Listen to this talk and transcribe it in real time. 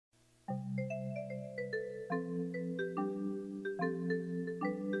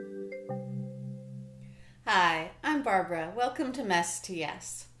Barbara. Welcome to Mess to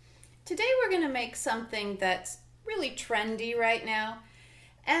Yes. Today we're going to make something that's really trendy right now,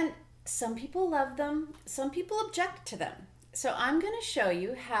 and some people love them, some people object to them. So I'm going to show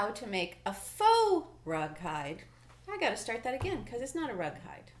you how to make a faux rug hide. I got to start that again because it's not a rug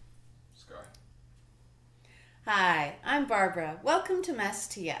hide. Sky. Hi, I'm Barbara. Welcome to Mess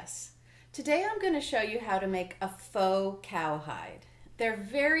to Yes. Today I'm going to show you how to make a faux cowhide. They're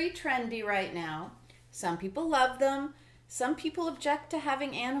very trendy right now. Some people love them. Some people object to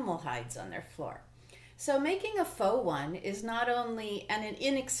having animal hides on their floor. So making a faux one is not only an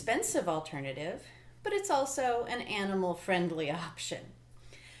inexpensive alternative, but it's also an animal-friendly option.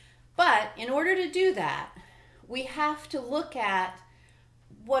 But in order to do that, we have to look at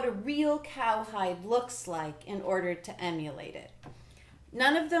what a real cowhide looks like in order to emulate it.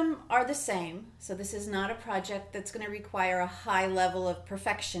 None of them are the same, so this is not a project that's going to require a high level of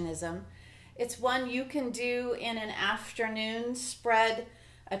perfectionism. It's one you can do in an afternoon, spread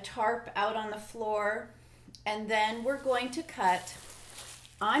a tarp out on the floor, and then we're going to cut.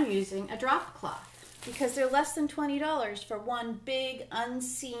 I'm using a drop cloth because they're less than $20 for one big,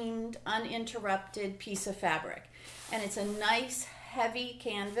 unseamed, uninterrupted piece of fabric. And it's a nice, heavy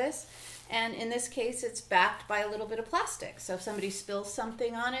canvas, and in this case, it's backed by a little bit of plastic. So if somebody spills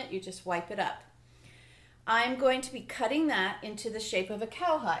something on it, you just wipe it up. I'm going to be cutting that into the shape of a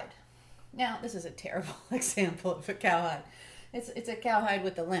cowhide. Now, this is a terrible example of a cowhide. It's a cowhide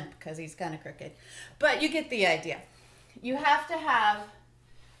with a limp because he's kind of crooked. But you get the idea. You have to have,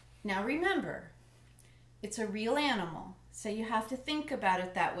 now remember, it's a real animal. So you have to think about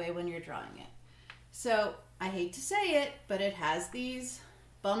it that way when you're drawing it. So I hate to say it, but it has these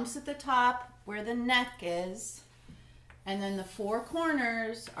bumps at the top where the neck is. And then the four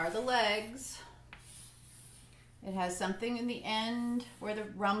corners are the legs. It has something in the end where the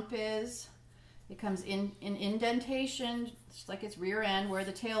rump is. It comes in indentation, just like its rear end where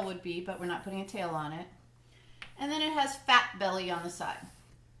the tail would be, but we're not putting a tail on it. And then it has fat belly on the side.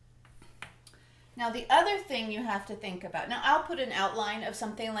 Now the other thing you have to think about, now I'll put an outline of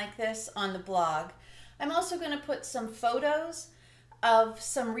something like this on the blog. I'm also going to put some photos of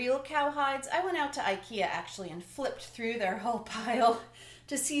some real cowhides. I went out to IKEA actually and flipped through their whole pile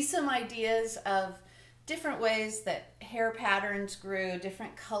to see some ideas of different ways that hair patterns grew,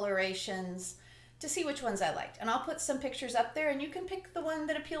 different colorations, to see which ones I liked. And I'll put some pictures up there and you can pick the one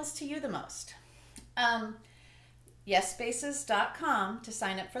that appeals to you the most. Yesspaces.com to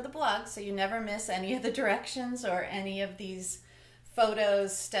sign up for the blog so you never miss any of the directions or any of these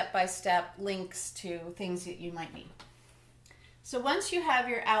photos, step-by-step links to things that you might need. So once you have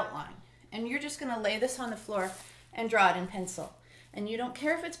your outline, and you're just going to lay this on the floor and draw it in pencil. And you don't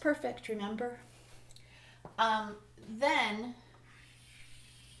care if it's perfect, remember? Then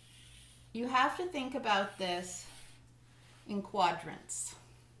you have to think about this in quadrants.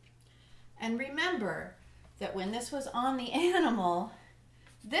 And remember that when this was on the animal,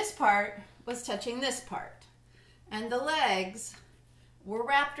 this part was touching this part. And the legs were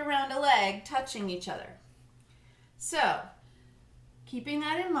wrapped around a leg touching each other. So, keeping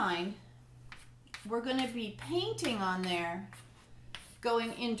that in mind, we're going to be painting on there,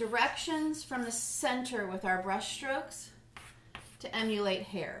 going in directions from the center with our brush strokes to emulate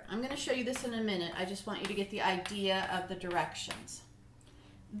hair. I'm going to show you this in a minute. I just want you to get the idea of the directions.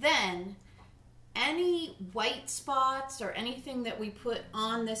 Then, any white spots or anything that we put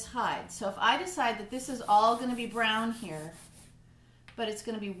on this hide. So if I decide that this is all going to be brown here, but it's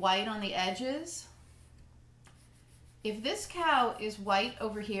going to be white on the edges, if this cow is white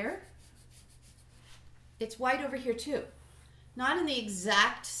over here, it's white over here too. Not in the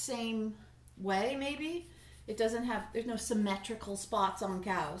exact same way, maybe. It doesn't have, there's no symmetrical spots on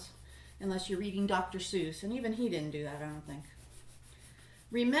cows, unless you're reading Dr. Seuss, and even he didn't do that, I don't think.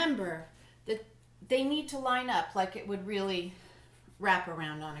 Remember that they need to line up like it would really wrap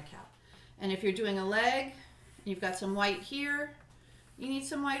around on a cow. And if you're doing a leg, you've got some white here, you need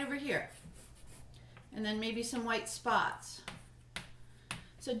some white over here. And then maybe some white spots.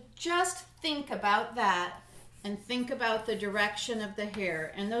 So just think about that and think about the direction of the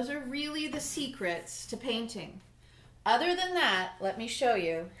hair. And those are really the secrets to painting. Other than that, let me show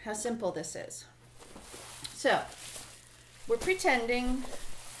you how simple this is. So, we're pretending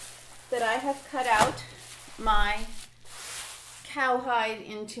that I have cut out my cowhide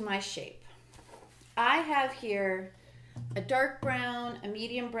into my shape. I have here a dark brown, a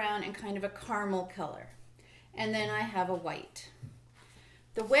medium brown, and kind of a caramel color. And then I have a white.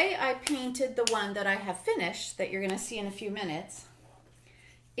 The way I painted the one that I have finished, that you're going to see in a few minutes,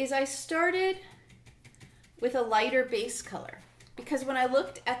 is I started with a lighter base color. Because when I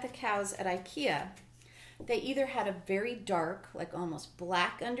looked at the cows at IKEA, They either had a very dark, like almost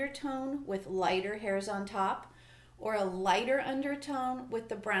black undertone with lighter hairs on top, or a lighter undertone with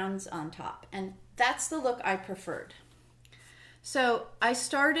the browns on top. And that's the look I preferred. So I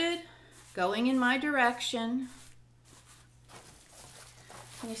started going in my direction.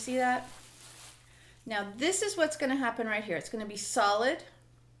 Can you see that? Now this is what's going to happen right here. It's going to be solid,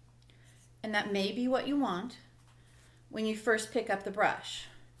 and that may be what you want when you first pick up the brush.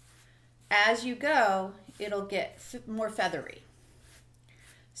 As you go, it'll get more feathery.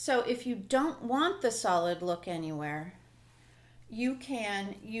 So if you don't want the solid look anywhere, you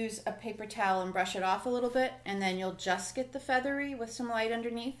can use a paper towel and brush it off a little bit, and then you'll just get the feathery with some light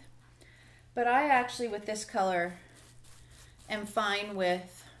underneath. But I actually, with this color, am fine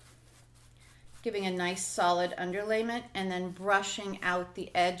with giving a nice solid underlayment and then brushing out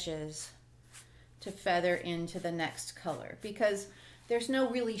the edges to feather into the next color, because there's no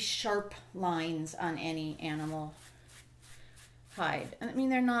really sharp lines on any animal hide. I mean,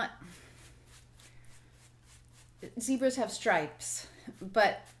 they're not, zebras have stripes,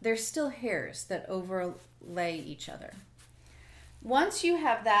 but there's still hairs that overlay each other. Once you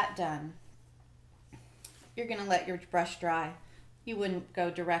have that done, you're going to let your brush dry. You wouldn't go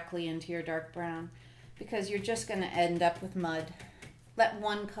directly into your dark brown because you're just going to end up with mud. Let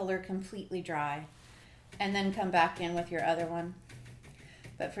one color completely dry and then come back in with your other one.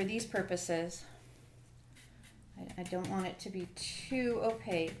 But for these purposes, I don't want it to be too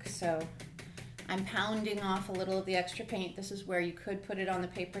opaque, so I'm pounding off a little of the extra paint. This is where you could put it on the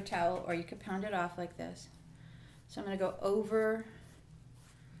paper towel, or you could pound it off like this. So I'm going to go over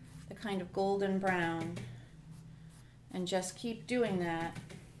the kind of golden brown and just keep doing that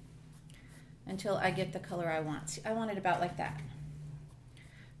until I get the color I want. See, I want it about like that.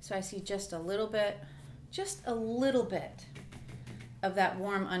 So I see just a little bit of that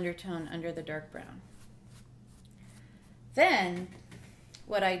warm undertone under the dark brown. Then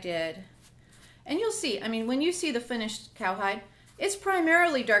what I did, and you'll see, I mean, when you see the finished cowhide, it's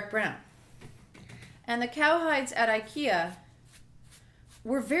primarily dark brown. And the cowhides at IKEA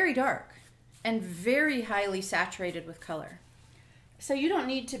were very dark and very highly saturated with color. So you don't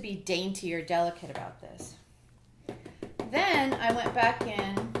need to be dainty or delicate about this. Then I went back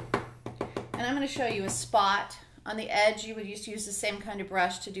in, and I'm going to show you a spot. On the edge, you would use the same kind of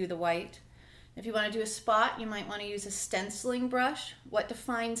brush to do the white. If you want to do a spot, you might want to use a stenciling brush. What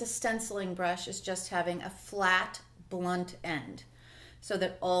defines a stenciling brush is just having a flat, blunt end so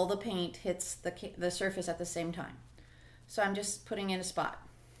that all the paint hits the surface at the same time. So I'm just putting in a spot.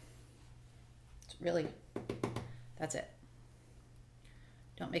 It's really, that's it.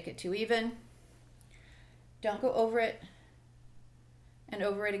 Don't make it too even. Don't go over it and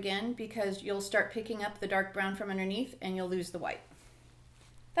over it again, because you'll start picking up the dark brown from underneath and you'll lose the white.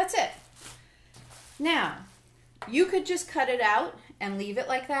 That's it. Now, you could just cut it out and leave it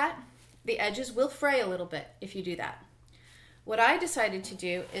like that. The edges will fray a little bit if you do that. What I decided to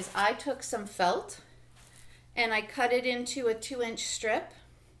do is I took some felt and I cut it into a 2-inch strip,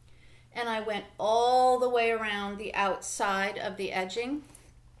 and I went all the way around the outside of the edging.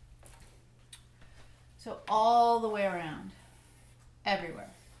 So all the way around, everywhere.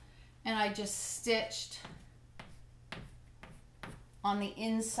 And I just stitched on the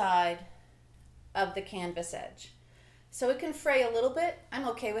inside of the canvas edge. So it can fray a little bit. I'm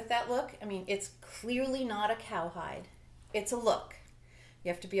okay with that look. I mean, it's clearly not a cowhide. It's a look. You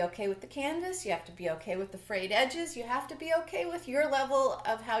have to be okay with the canvas. You have to be okay with the frayed edges. You have to be okay with your level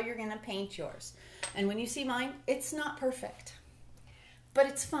of how you're going to paint yours. And when you see mine, it's not perfect. But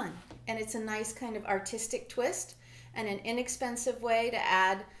it's fun. And it's a nice kind of artistic twist and an inexpensive way to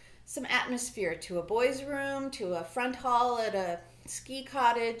add some atmosphere to a boys' room, to a front hall at a ski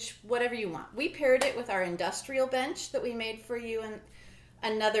cottage, whatever you want. We paired it with our industrial bench that we made for you in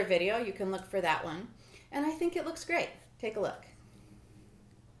another video. You can look for that one. And I think it looks great. Take a look.